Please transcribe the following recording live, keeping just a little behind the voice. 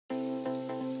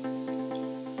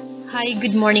Hi,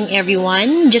 good morning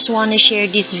everyone. Just want to share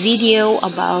this video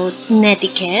about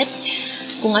netiquette.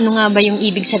 Kung ano nga ba yung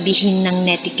ibig sabihin ng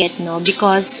netiquette, no?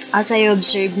 Because as I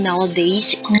observe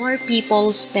nowadays, more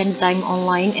people spend time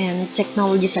online and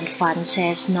technology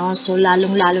advances, no? So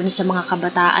lalong-lalo na sa mga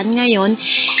kabataan ngayon,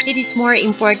 it is more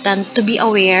important to be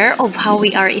aware of how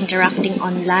we are interacting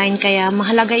online. Kaya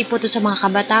mahalaga po ito sa mga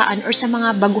kabataan or sa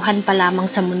mga baguhan pa lamang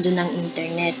sa mundo ng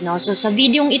internet, no? So sa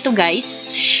videong ito guys,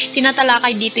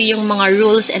 tinatalakay dito yung mga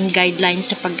rules and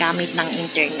guidelines sa paggamit ng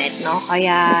internet, no?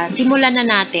 Kaya simulan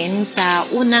na natin sa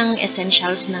unang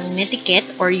essentials ng netiquette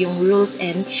or yung rules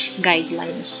and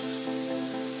guidelines.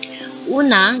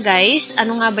 Una, guys,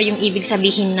 ano nga ba yung ibig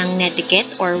sabihin ng netiquette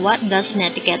or what does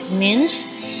netiquette means?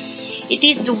 It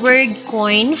is the word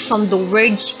coined from the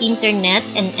words internet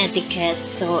and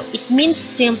etiquette. So, it means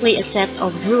simply a set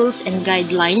of rules and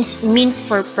guidelines meant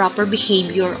for proper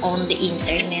behavior on the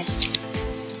internet.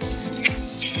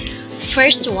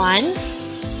 First one,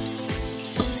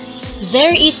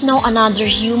 there is no another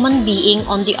human being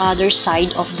on the other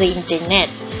side of the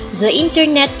internet. The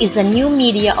internet is a new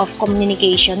media of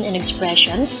communication and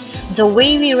expressions. The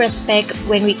way we respect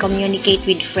when we communicate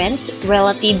with friends,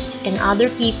 relatives, and other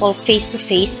people face to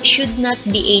face should not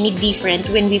be any different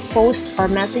when we post our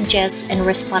messages and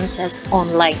responses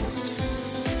online.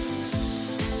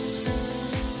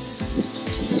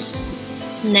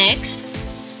 Next,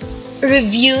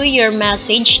 review your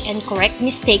message and correct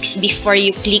mistakes before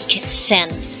you click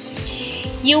send.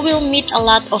 You will meet a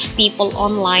lot of people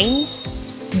online,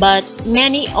 but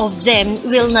many of them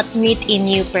will not meet in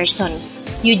person.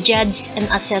 You judge and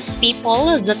assess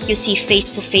people that you see face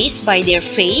to face by their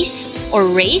face or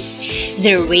race,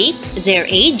 their weight, their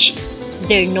age,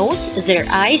 their nose, their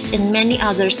eyes, and many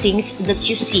other things that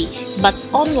you see. But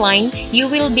online, you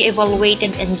will be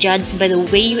evaluated and judged by the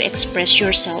way you express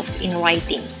yourself in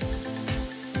writing.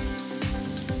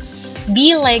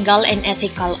 Be legal and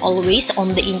ethical always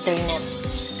on the internet.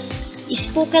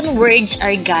 Spoken words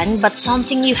are gone, but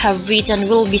something you have written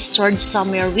will be stored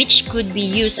somewhere which could be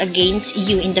used against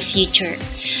you in the future.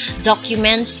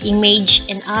 Documents, images,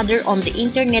 and other on the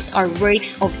internet are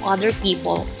works of other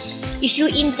people. If you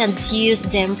intend to use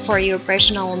them for your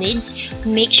personal needs,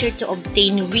 make sure to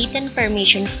obtain written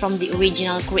permission from the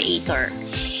original creator.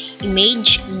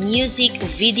 Image, music,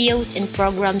 videos, and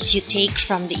programs you take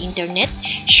from the internet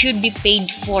should be paid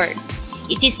for.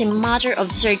 It is a matter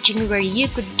of searching where you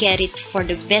could get it for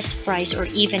the best price or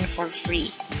even for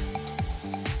free.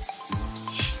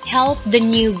 Help the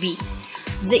newbie.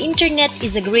 The internet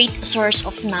is a great source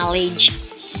of knowledge,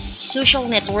 social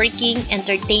networking,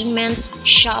 entertainment,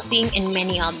 shopping, and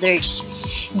many others.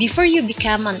 Before you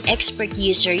become an expert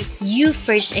user, you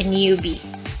first a newbie.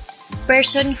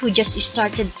 Person who just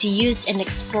started to use and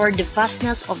explore the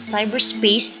vastness of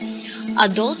cyberspace,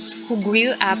 adults who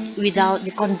grew up without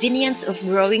the convenience of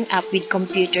growing up with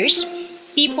computers,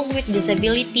 people with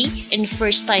disability, and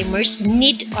first-timers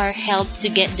need our help to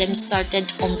get them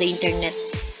started on the internet.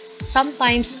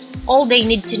 Sometimes, all they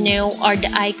need to know are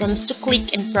the icons to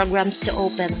click and programs to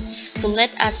open. So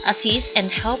let us assist and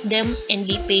help them and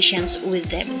be patient with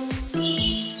them.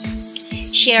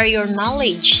 Share your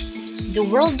knowledge. The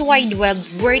World Wide Web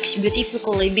works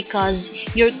beautifully because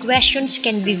your questions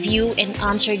can be viewed and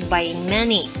answered by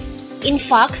many. In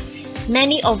fact,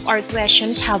 many of our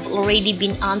questions have already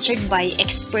been answered by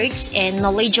experts and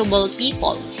knowledgeable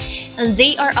people, and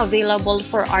they are available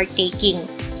for our taking.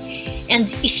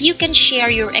 And if you can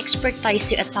share your expertise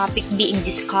to a topic being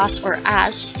discussed or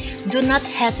asked, do not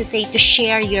hesitate to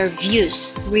share your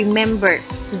views. Remember,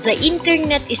 the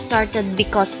internet started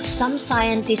because some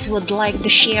scientists would like to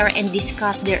share and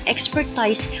discuss their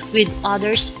expertise with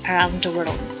others around the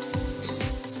world.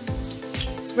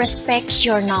 Respect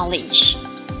your knowledge.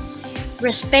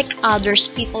 Respect others'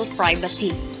 people's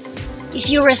privacy. If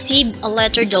you receive a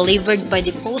letter delivered by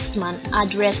the postman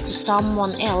addressed to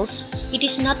someone else, it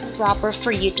is not proper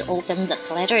for you to open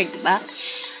that letter, diba?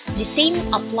 The same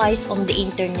applies on the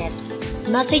internet.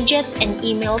 Messages and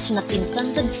emails not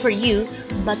intended for you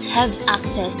but have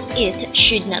access it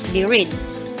should not be read.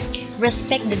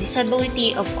 Respect the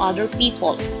disability of other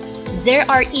people. There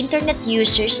are internet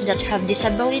users that have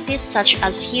disabilities such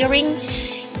as hearing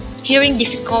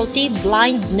difficulty,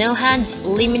 blind, no hands,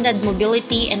 limited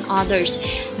mobility, and others.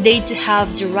 They too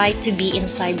have the right to be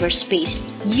in cyberspace.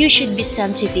 You should be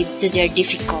sensitive to their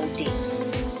difficulty.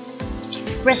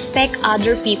 Respect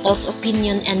other people's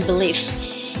opinion and belief.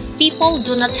 People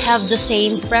do not have the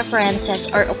same preferences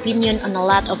or opinion on a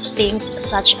lot of things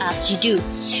such as you do.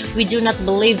 We do not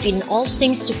believe in all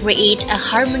things to create a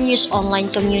harmonious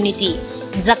online community.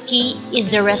 The key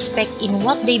is the respect in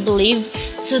what they believe,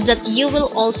 so that you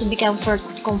will also become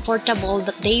comfortable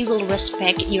that they will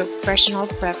respect your personal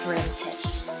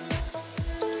preferences.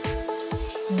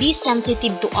 Be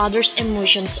sensitive to others'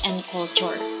 emotions and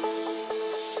culture.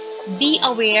 Be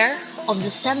aware of the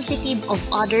sensitive of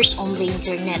others on the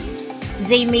internet.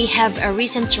 They may have a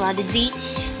recent tragedy,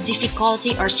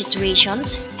 difficulty, or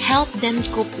situations. Help them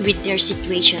cope with their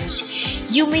situations.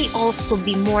 You may also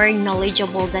be more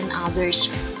knowledgeable than others.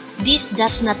 This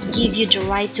does not give you the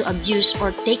right to abuse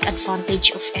or take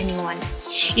advantage of anyone.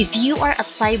 If you are a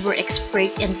cyber expert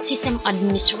and system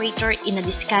administrator in a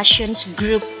discussions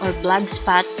group or blog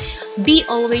spot, be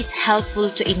always helpful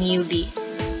to a newbie.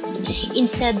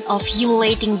 Instead of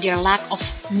humiliating their lack of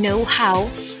know-how,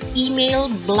 email,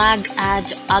 blog,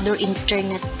 ads, other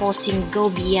internet posting go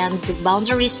beyond the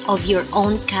boundaries of your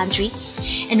own country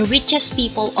and reaches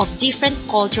people of different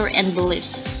culture and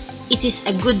beliefs. It is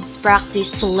a good practice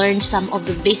to learn some of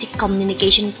the basic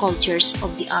communication cultures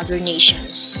of the other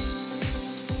nations.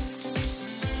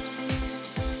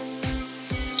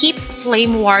 Keep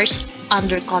flame wars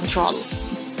under control.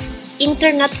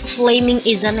 Internet flaming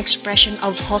is an expression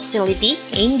of hostility,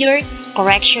 anger,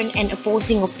 correction, and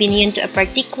opposing opinion to a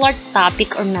particular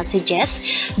topic or messages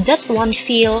that one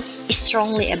feels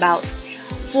strongly about.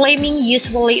 Flaming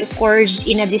usually occurs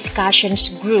in a discussions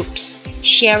groups,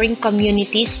 sharing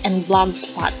communities, and blog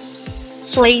spots.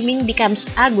 Flaming becomes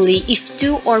ugly if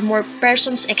two or more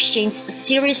persons exchange a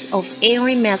series of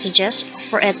angry messages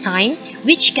for a time,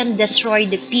 which can destroy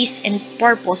the peace and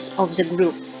purpose of the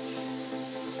group.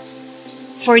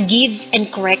 Forgive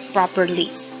and correct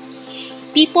properly.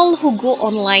 People who go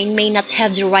online may not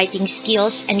have the writing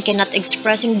skills and cannot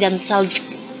expressing themselves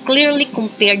clearly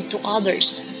compared to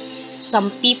others.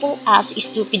 Some people ask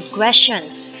stupid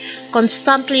questions,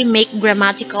 constantly make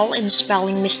grammatical and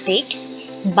spelling mistakes,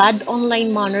 bad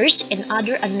online manners, and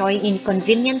other annoying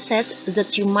inconveniences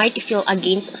that you might feel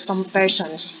against some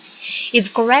persons.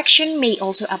 If correction may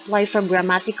also apply for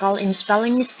grammatical and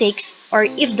spelling mistakes, or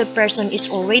if the person is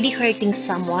already hurting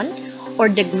someone or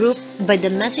the group by the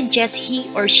messages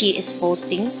he or she is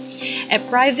posting, a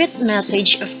private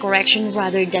message of correction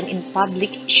rather than in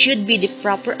public should be the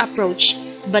proper approach,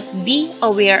 but be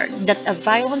aware that a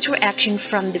violent reaction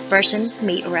from the person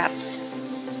may erupt.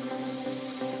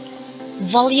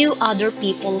 Value other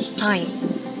people's time.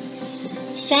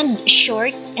 Send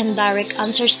short and direct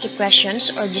answers to questions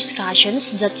or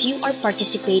discussions that you are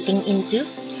participating into.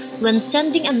 When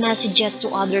sending a messages to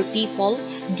other people,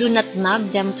 do not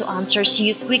nag them to answer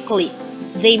you quickly.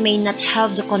 They may not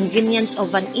have the convenience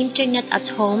of an internet at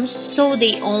home, so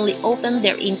they only open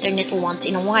their internet once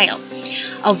in a while.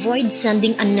 Avoid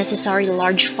sending unnecessary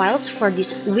large files, for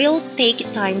this will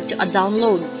take time to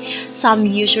download. Some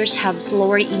users have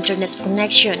slower internet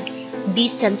connection. Be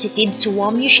sensitive to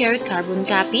whom you share carbon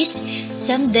copies.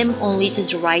 Send them only to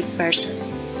the right person.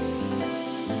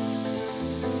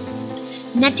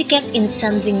 Netiquette in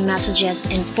sending messages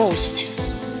and posts.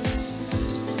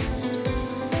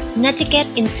 Netiquette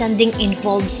in sending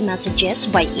involves messages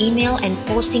by email and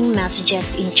posting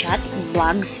messages in chat,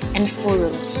 blogs, and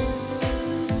forums.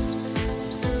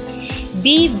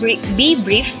 Be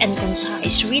brief and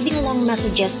concise. Reading long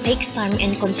messages takes time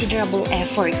and considerable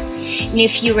effort. And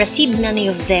if you receive many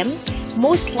of them,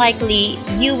 most likely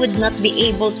you would not be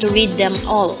able to read them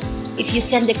all. If you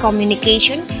send a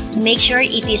communication, make sure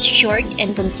it is short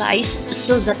and concise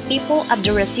so that people at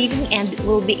the receiving end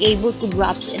will be able to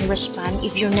grasp and respond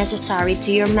if you're necessary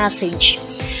to your message.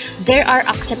 There are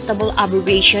acceptable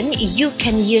abbreviations you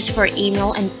can use for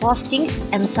email and postings,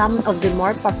 and some of the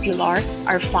more popular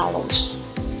are follows.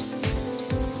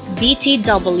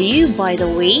 BTW, by the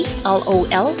way,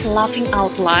 LOL, laughing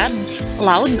out loud,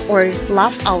 or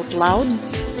laugh out loud.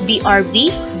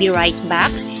 BRB, be right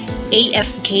back.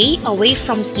 AFK, away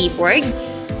from keyboard.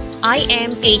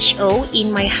 IMHO,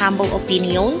 in my humble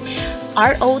opinion.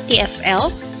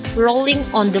 ROTFL, rolling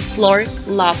on the floor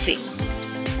laughing.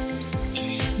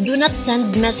 Do not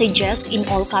send messages in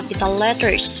all capital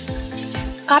letters.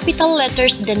 Capital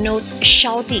letters denotes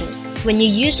shouting when you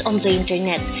use on the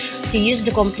internet, so use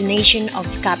the combination of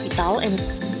capital and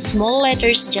small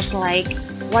letters just like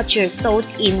what you're taught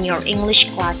in your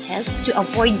English classes to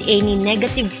avoid any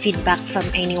negative feedback from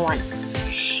anyone.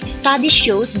 Study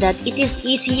shows that it is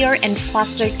easier and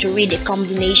faster to read a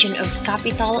combination of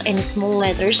capital and small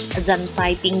letters than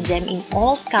typing them in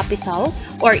all capital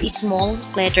or small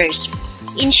letters.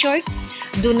 In short,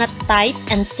 do not type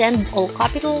and send all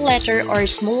capital letter or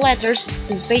small letters,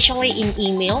 especially in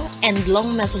email and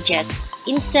long messages.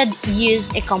 Instead, use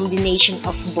a combination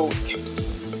of both.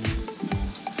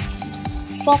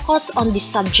 Focus on the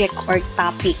subject or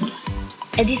topic.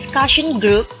 A discussion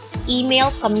group,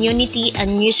 Email, community,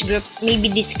 and news group may be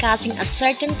discussing a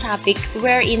certain topic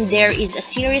wherein there is a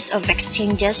series of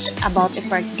exchanges about a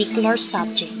particular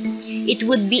subject. It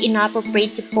would be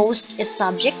inappropriate to post a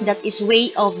subject that is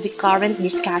way off the current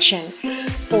discussion.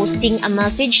 Posting a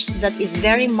message that is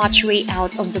very much way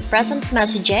out of the present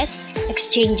messages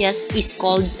exchanges is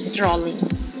called trolling.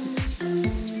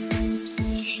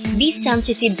 Be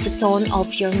sensitive to tone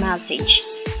of your message.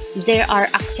 There are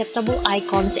acceptable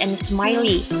icons and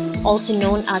smiley, also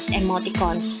known as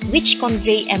emoticons, which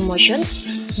convey emotions,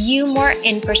 humor,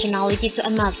 and personality to a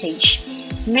message.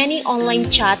 Many online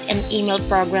chat and email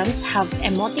programs have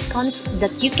emoticons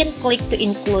that you can click to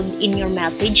include in your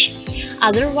message.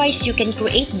 Otherwise, you can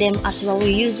create them as well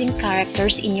using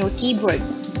characters in your keyboard.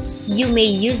 You may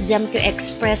use them to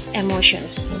express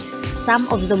emotions. Some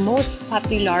of the most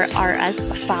popular are as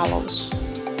follows.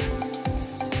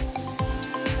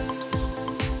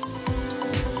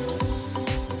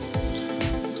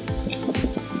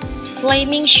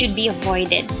 Flaming should be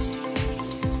avoided.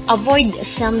 Avoid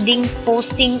sending,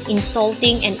 posting,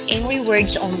 insulting, and angry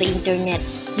words on the internet.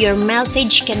 Your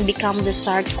message can become the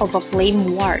start of a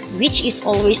flame war, which is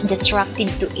always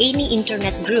destructive to any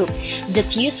internet group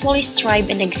that usually strive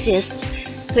and exist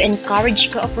to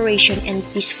encourage cooperation and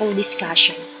peaceful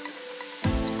discussion.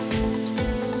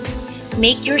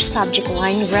 Make your subject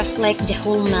line reflect the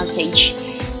whole message.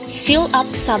 Fill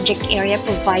up subject area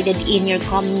provided in your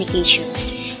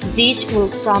communications. This will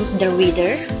prompt the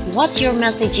reader what your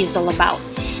message is all about.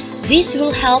 This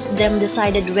will help them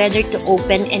decide whether to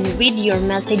open and read your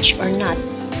message or not,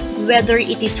 whether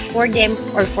it is for them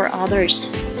or for others.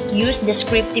 Use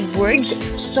descriptive words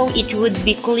so it would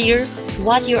be clear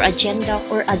what your agenda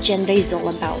or agenda is all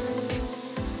about.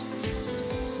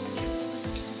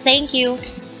 Thank you.